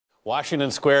Washington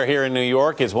Square here in New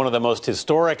York is one of the most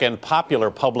historic and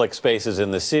popular public spaces in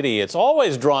the city. It's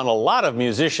always drawn a lot of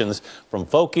musicians, from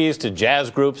folkies to jazz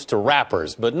groups to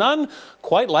rappers, but none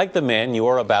quite like the man you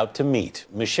are about to meet.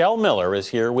 Michelle Miller is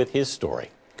here with his story.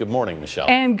 Good morning, Michelle.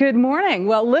 And good morning.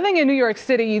 Well, living in New York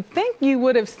City, you'd think you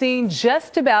would have seen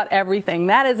just about everything.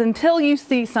 That is until you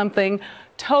see something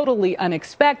totally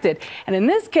unexpected. And in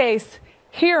this case,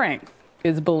 hearing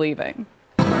is believing.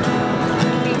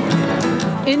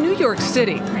 In New York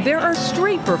City, there are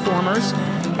street performers.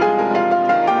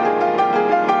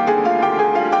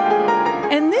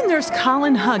 And then there's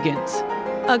Colin Huggins,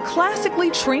 a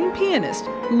classically trained pianist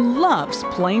who loves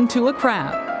playing to a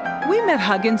crowd. We met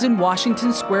Huggins in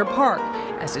Washington Square Park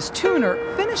as his tuner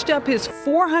finished up his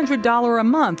 $400 a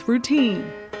month routine.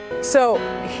 So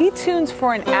he tunes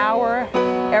for an hour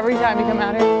every time you come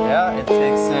out here? Yeah, it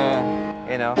takes,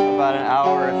 about an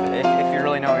hour if you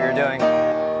really know what you're doing.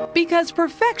 Because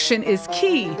perfection is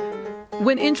key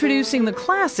when introducing the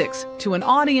classics to an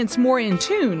audience more in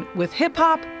tune with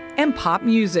hip-hop and pop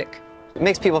music. It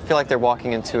makes people feel like they're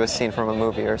walking into a scene from a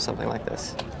movie or something like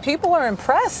this. People are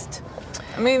impressed.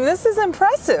 I mean, this is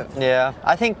impressive. Yeah,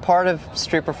 I think part of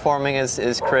street performing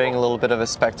is creating a little bit of a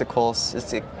spectacle.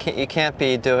 You can't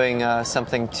be doing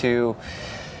something too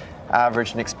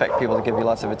average and expect people to give you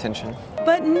lots of attention.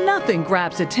 But nothing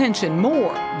grabs attention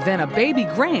more than a baby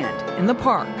grand in the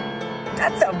park.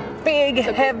 That's a big,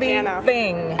 heavy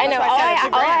thing. I know, all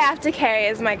I have to carry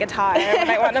is my guitar when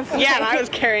I want to play. Yeah, and I was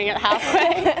carrying it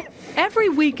halfway. Every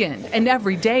weekend and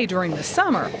every day during the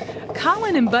summer,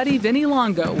 Colin and buddy Vinny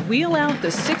Longo wheel out the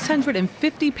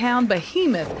 650-pound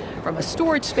behemoth from a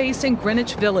storage space in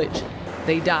Greenwich Village.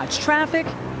 They dodge traffic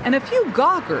and a few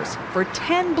gawkers for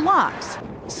 10 blocks.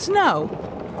 Snow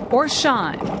or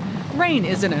shine. Rain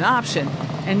isn't an option,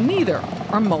 and neither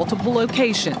are multiple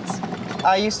locations.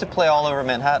 I used to play all over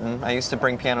Manhattan. I used to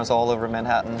bring pianos all over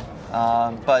Manhattan.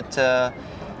 But I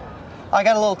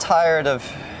got a little tired of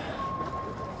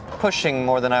pushing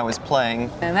more than I was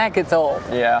playing. And that gets old.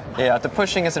 Yeah. The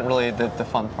pushing isn't really the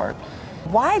fun part.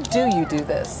 Why do you do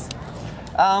this?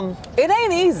 It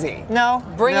ain't easy. No.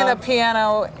 Bringing a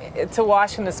piano to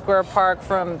Washington Square Park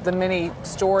from the mini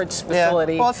storage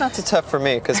facility. Yeah. Well, it's not too tough for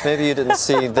me, because maybe you didn't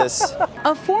see this.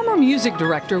 A former music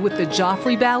director with the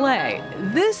Joffrey Ballet,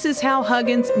 this is how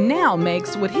Huggins now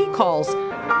makes what he calls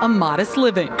a modest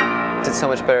living. It's so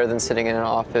much better than sitting in an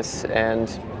office and,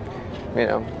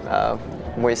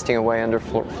 wasting away under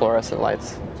fluorescent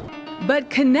lights. But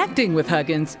connecting with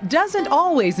Huggins doesn't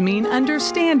always mean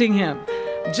understanding him.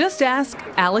 Just ask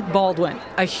Alec Baldwin,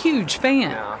 a huge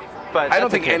fan. But I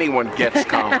don't think anyone gets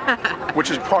Colin,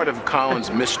 which is part of Colin's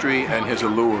mystery and his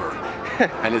allure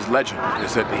and his legend,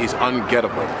 is that he's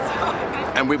ungettable.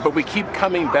 But we keep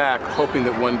coming back, hoping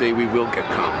that one day we will get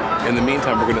Colin. In the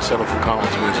meantime, we're going to settle for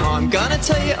Colin's music. I'm gonna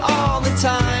tell you all the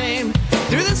time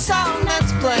through the song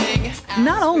that's playing.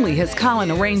 Not only has Colin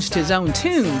arranged his own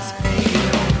tunes,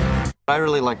 I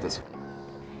really like this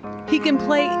one. He can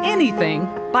play anything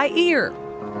by ear.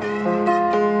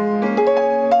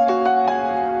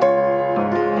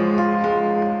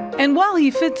 And while he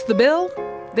fits the bill,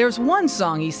 there's one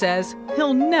song he says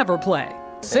he'll never play.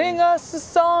 Sing us a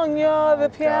song, you're the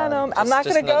piano. I'm not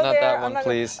going to go not there. That one,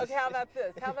 please. Okay, how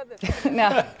about this?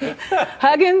 No.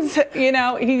 Huggins,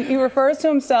 he refers to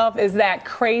himself as that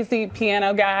crazy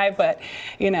piano guy, but,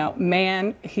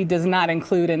 man, he does not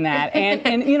include in that.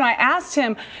 And I asked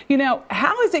him,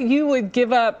 how is it you would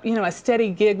give up, a steady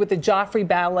gig with the Joffrey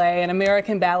Ballet and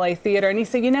American Ballet Theater? And he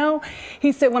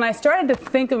said, when I started to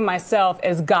think of myself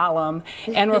as Gollum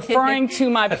and referring to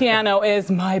my piano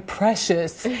as my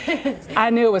precious,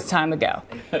 I knew it was time to go.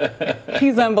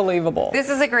 He's unbelievable. This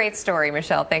is a great story,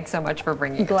 Michelle. Thanks so much for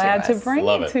bringing it to us. Glad to bring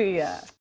it to you.